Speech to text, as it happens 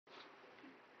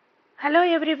Hello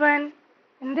everyone.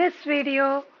 In this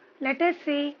video, let us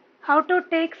see how to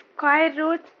take square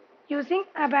roots using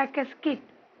Abacus kit.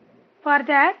 For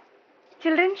that,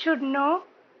 children should know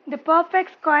the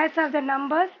perfect squares of the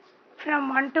numbers from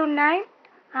 1 to 9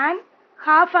 and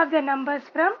half of the numbers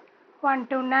from 1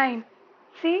 to 9.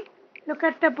 See, look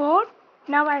at the board.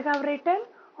 Now I have written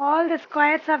all the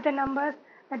squares of the numbers.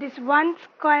 That is 1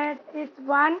 squared is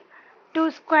 1,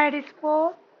 2 squared is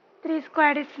 4, 3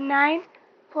 squared is 9,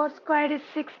 4 squared is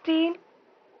 16,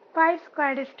 5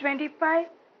 squared is 25,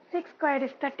 6 squared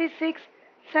is 36,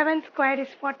 7 squared is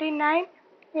 49,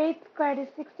 8 squared is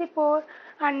 64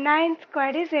 and 9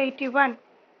 squared is 81.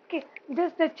 Okay,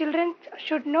 this the children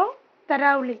should know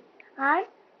thoroughly. And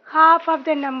half of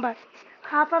the number.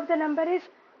 Half of the number is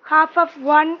half of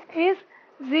 1 is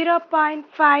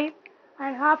 0.5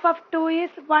 and half of 2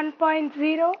 is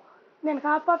 1.0, then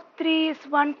half of 3 is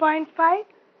 1.5,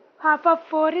 half of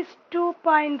 4 is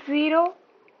 2.0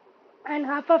 and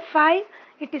half of 5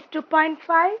 it is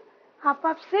 2.5, half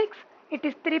of 6 it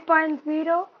is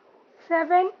 3.0,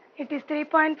 7 it is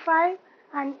 3.5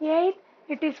 and 8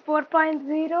 it is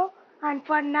 4.0 and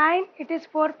for 9 it is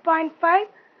 4.5,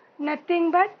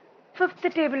 nothing but fifth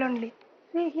table only.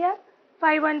 See here,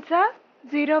 5 ones are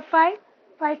 0, 5,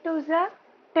 5 twos are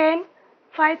 10,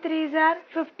 5 threes are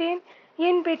 15,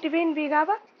 in between we have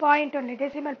a point only,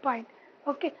 decimal point.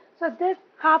 Okay, so this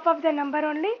half of the number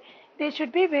only, they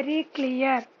should be very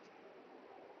clear.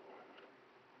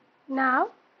 Now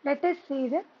let us see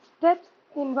the steps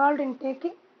involved in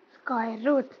taking square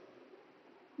roots.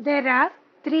 There are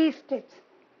 3 steps.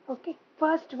 Okay,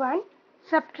 first one,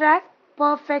 subtract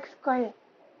perfect square.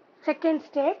 Second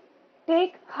step,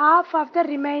 take half of the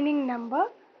remaining number,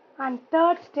 and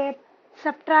third step,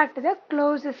 subtract the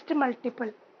closest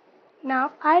multiple.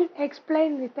 Now I'll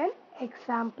explain with an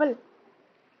example.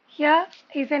 Here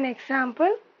is an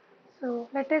example. So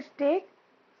let us take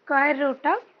square root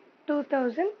of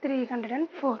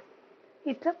 2304.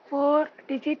 It's a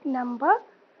 4-digit number.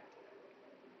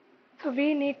 So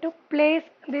we need to place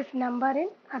this number in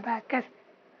Abacus.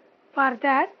 For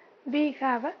that we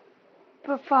have a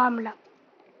formula.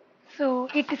 So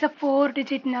it is a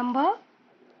 4-digit number.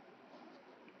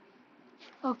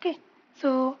 Okay.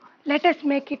 So let us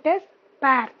make it as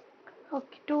pair.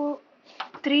 Okay. 2,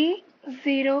 3,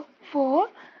 0, 4.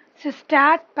 So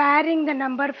start pairing the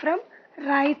number from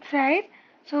right side.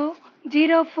 So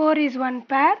 0, 4 is one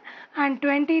pair and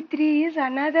 23 is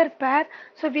another pair.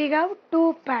 So we have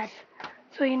 2 pairs.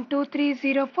 So in 2, 3,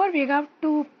 0, 4 we have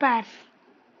 2 pairs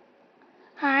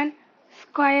and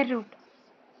square root.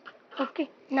 Okay,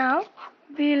 now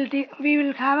we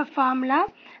will have a formula.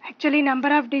 Actually number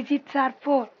of digits are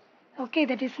 4. Okay,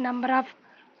 that is number of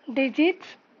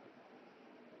digits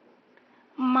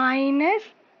minus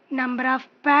number of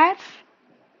pairs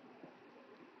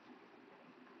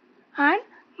and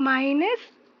minus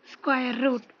square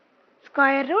root.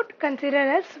 Square root consider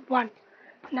as 1.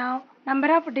 Now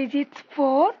number of digits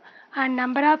 4 and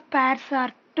number of pairs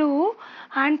are 2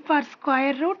 and for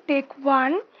square root take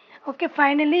 1. Okay,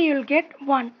 finally you will get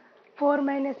 1. 4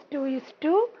 minus 2 is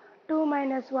 2. 2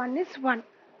 minus 1 is 1.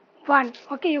 1.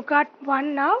 Okay, you got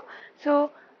 1 now.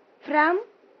 So from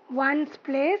 1's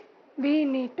place we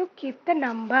need to keep the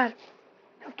number.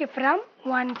 Okay, from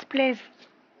 1's place.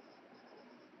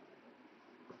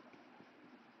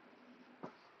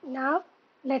 Now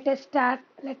let us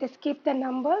keep the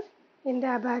numbers in the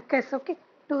Abacus. Okay,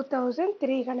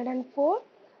 2304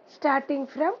 starting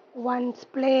from 1's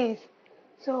place.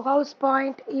 So house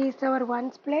point is our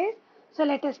 1's place. So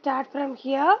let us start from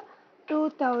here,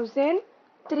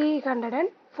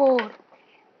 2304.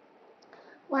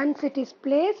 Once it is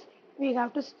placed, we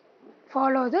have to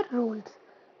follow the rules.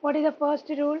 What is the first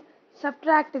rule?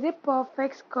 Subtract the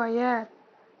perfect square.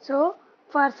 So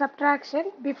for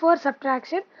subtraction, before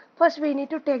subtraction, first we need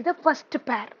to take the first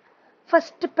pair.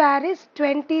 First pair is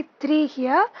 23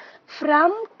 here.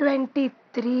 From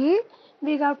 23,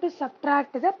 we have to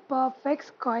subtract the perfect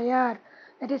square.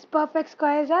 That is, perfect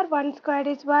squares are 1 squared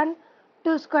is 1,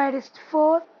 2 squared is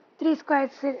 4, 3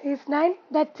 squared is 9.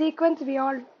 That sequence we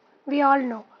all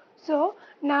know. So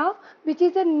now, which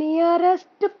is the nearest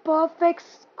perfect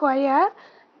square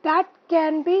that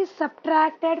can be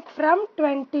subtracted from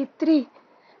 23?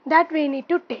 That we need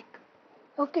to take.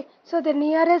 Okay, so the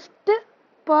nearest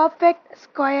perfect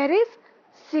square is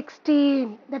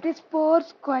 16. That is 4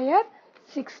 square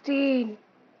 16.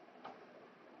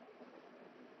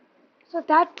 So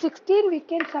that 16 we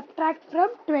can subtract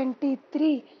from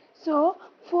 23. So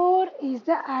 4 is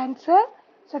the answer.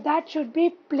 So that should be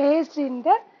placed in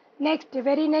the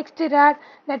very next rod.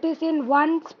 That is in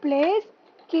 1's place.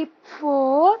 Keep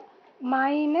 4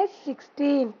 minus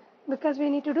 16 because we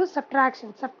need to do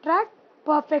subtraction. Subtract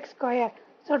perfect square.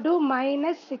 So do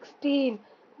minus 16.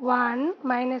 1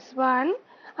 minus 1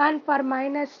 and for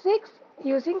minus 6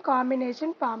 using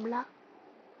combination formula.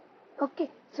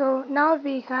 Okay, so now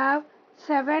we have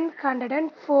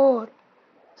 704.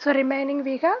 So remaining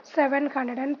we have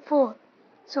 704.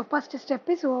 So first step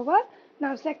is over.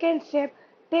 Now second step,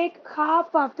 take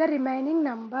half of the remaining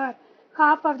number.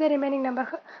 Half of the remaining number.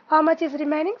 How much is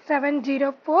remaining?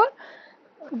 704.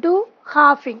 Do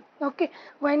halving. Okay,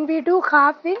 when we do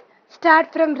halving,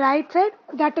 start from right side.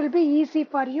 That will be easy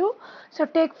for you. So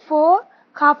take 4.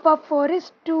 Half of 4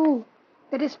 is 2.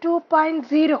 That is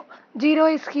 2.0. 0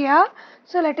 is here.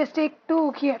 So let us take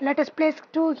 2 here. Let us place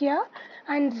 2 here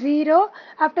and 0.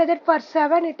 After that for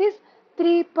 7 it is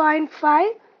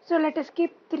 3.5. So let us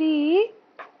keep 3.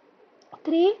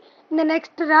 3 in the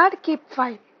next rod keep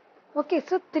 5. Okay,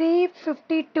 so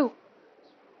 352.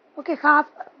 Okay, half.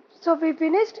 So we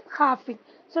finished halving.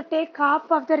 So take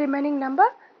half of the remaining number.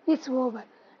 It's over.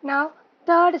 Now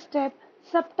third step,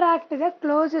 subtract the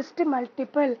closest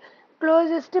multiple.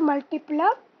 Closest multiple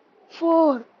of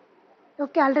 4.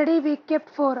 Okay, already we kept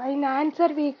 4. In answer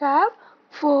we have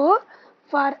 4.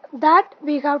 For that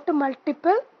we have to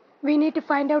multiple. We need to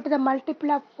find out the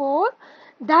multiple of 4.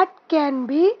 That can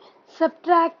be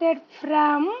subtracted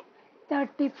from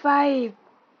 35.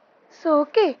 So,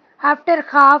 okay, after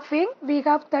halving, we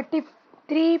have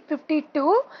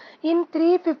 352. In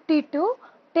 352,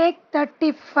 take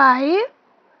 35.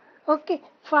 Okay,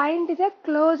 find the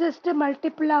closest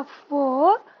multiple of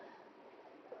 4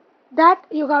 that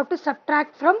you have to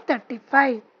subtract from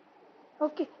 35.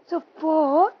 Okay, so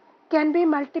 4 can be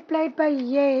multiplied by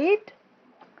 8.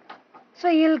 So,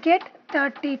 you'll get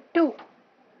 32.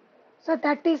 So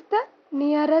that is the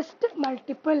nearest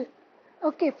multiple.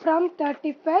 Okay, from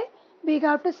 35 we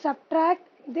have to subtract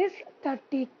this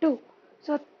 32.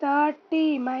 So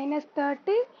 30 minus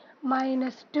 30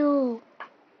 minus 2.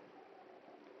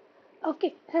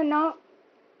 Okay, so now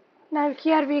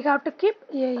here we have to keep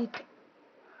 8.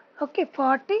 Okay,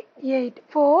 48.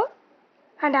 4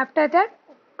 and after that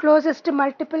closest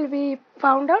multiple we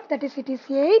found out, that is it is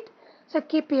 8. So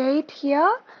keep 8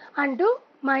 here and do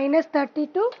minus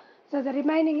 32. So the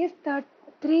remaining is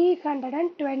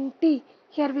 320.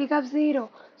 Here we have 0.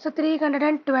 So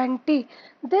 320.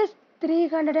 This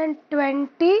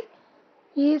 320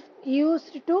 is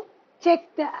used to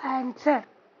check the answer.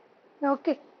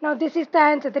 Okay, now this is the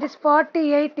answer. That is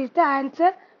 48 is the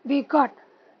answer we got.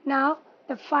 Now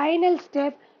the final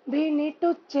step, we need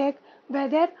to check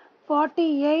whether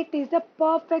 48 is the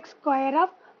perfect square of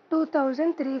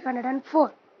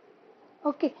 2304.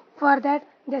 Okay, for that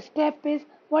the step is,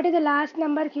 what is the last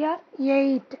number here?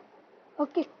 8.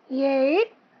 Okay,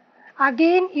 8.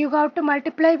 Again you have to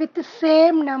multiply with the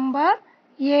same number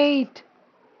 8.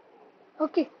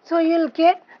 Okay, so you'll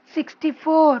get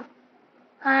 64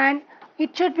 and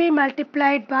it should be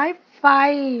multiplied by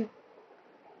 5.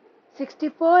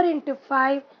 64 into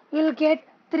 5 will get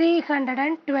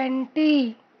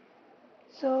 320.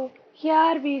 So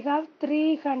here we have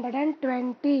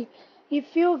 320.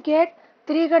 If you get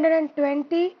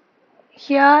 320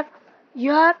 here,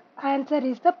 your answer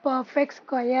is the perfect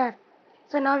square.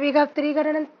 So now we have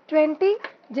 320,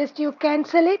 just you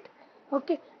cancel it.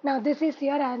 Okay, now this is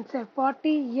your answer.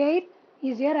 48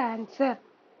 is your answer.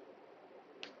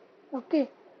 Okay,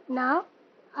 now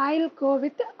I'll go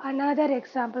with another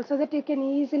example so that you can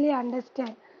easily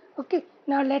understand. Okay,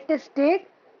 now let us take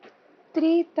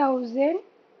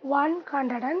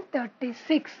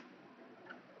 3136.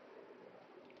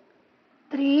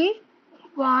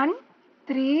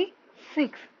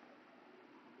 3136.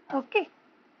 Okay,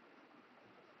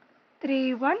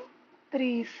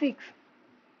 3136.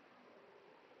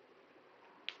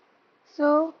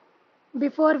 So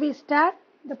before we start,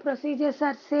 the procedures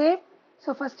are same.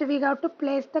 So first we have to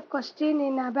place the question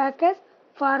in Abacus.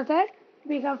 For that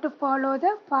we have to follow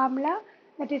the formula.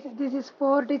 That is, this is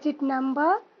 4-digit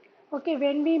number. Okay,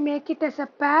 when we make it as a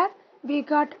pair, we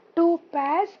got 2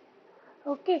 pairs.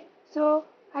 Okay, so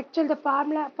actually the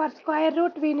formula for square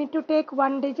root we need to take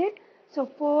 1 digit. So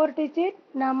 4-digit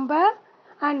number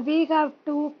and we have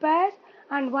 2 pairs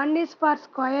and 1 is for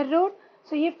square root.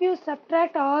 So if you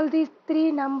subtract all these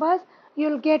 3 numbers,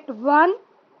 you'll get 1.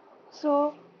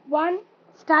 So 1,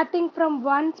 starting from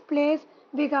 1's place,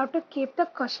 we have to keep the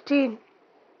question.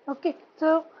 Okay,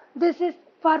 so this is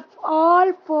for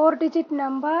all 4-digit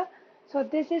number. So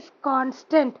this is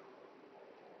constant.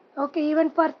 Okay,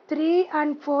 even for 3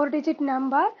 and 4-digit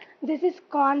number, this is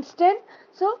constant.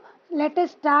 So let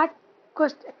us start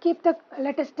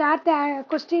let us start the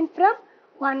question from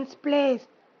 1's place.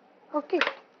 Okay,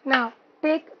 now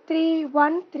take 3,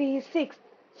 1, 3, 6.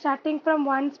 Starting from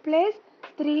 1's place,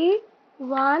 3,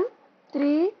 1,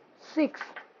 3, 6.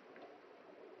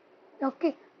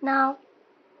 Okay, now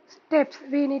steps.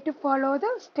 We need to follow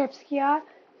the steps here.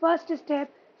 First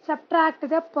step, subtract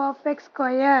the perfect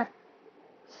square.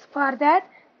 For that,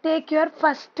 take your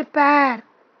first pair.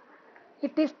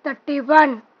 It is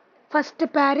 31. First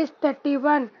pair is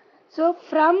 31. So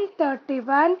from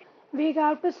 31, we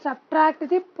have to subtract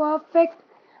the perfect,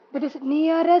 that is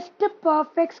nearest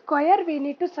perfect square we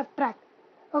need to subtract.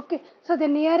 Okay, so the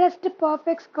nearest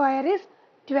perfect square is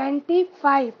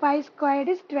 25. 5 squared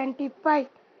is 25.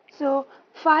 So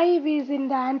 5 is in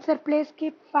the answer place,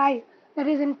 keep 5. That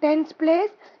is in tens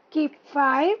place, keep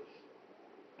 5.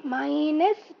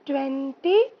 Minus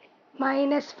 20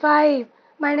 minus 5.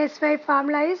 Minus 5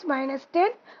 formula is minus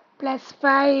 10 plus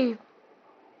 5.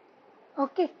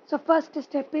 Okay, so first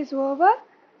step is over.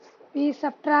 We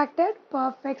subtracted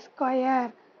perfect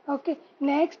square. Okay,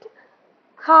 next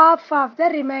half of the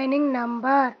remaining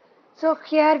number. So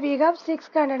here we have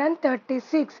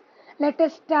 636. Let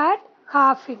us start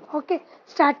halving. Okay,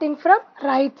 starting from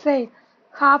right side.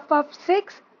 Half of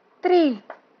 6, 3.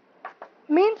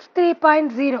 Means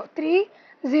 3.0. 3,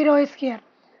 0 is here.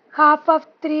 Half of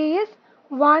 3 is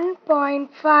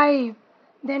 1.5.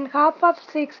 Then half of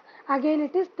 6, again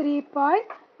it is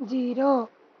 3.0.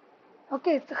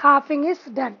 Okay, so halving is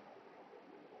done.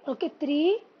 Okay,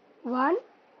 3, 1,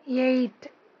 8.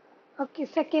 Okay,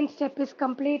 second step is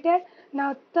completed.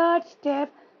 Now third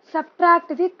step, subtract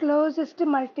the closest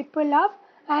multiple of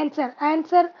answer.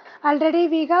 Answer already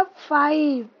we have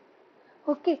 5.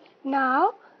 Okay,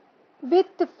 now with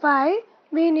 5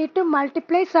 we need to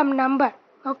multiply some number.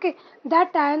 Okay,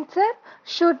 that answer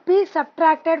should be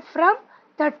subtracted from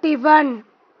 31.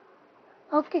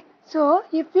 Okay, so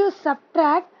if you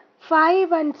subtract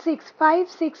 5 and 6, 5,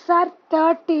 6 are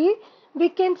 30, we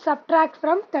can subtract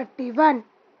from 31.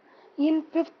 In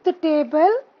fifth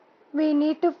table, we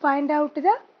need to find out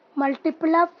the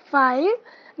multiple of 5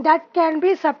 that can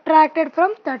be subtracted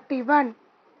from 31.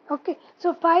 Okay,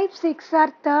 so 5, 6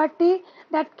 are 30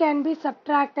 that can be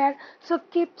subtracted. So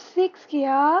keep 6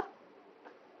 here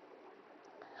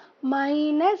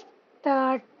minus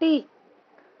 30.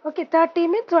 Okay, 30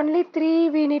 means only 3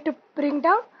 we need to bring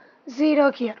down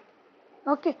 0 here.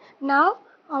 Okay, now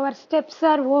our steps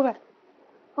are over.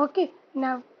 Okay,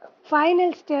 now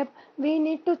final step, we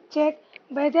need to check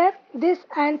whether this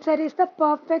answer is the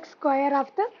perfect square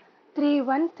of the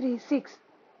 3136.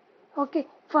 Okay,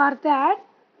 for that,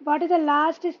 what is the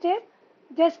last step?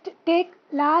 Just take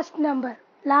last number,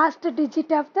 last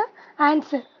digit of the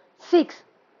answer, 6.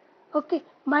 Okay,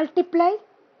 multiply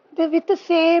with the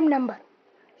same number.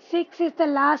 6 is the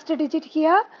last digit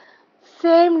here.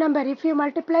 Same number. If you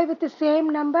multiply with the same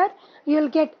number, you will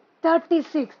get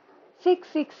 36. 6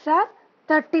 6 are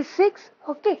 36.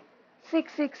 Okay,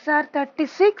 6 6 are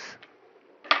 36.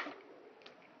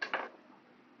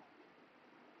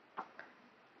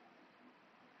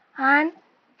 And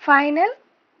final,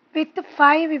 with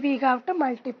 5 we have to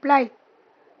multiply.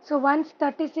 So once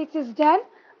 36 is done,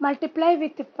 multiply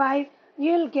with 5,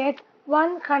 you will get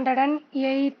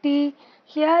 180.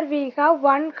 Here we have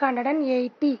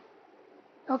 180.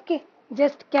 Okay,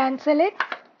 just cancel it.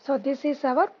 So this is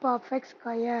our perfect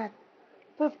square.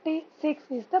 56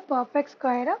 is the perfect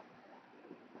square of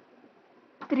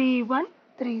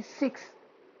 3136.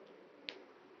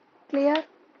 Clear?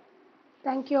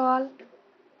 Thank you all.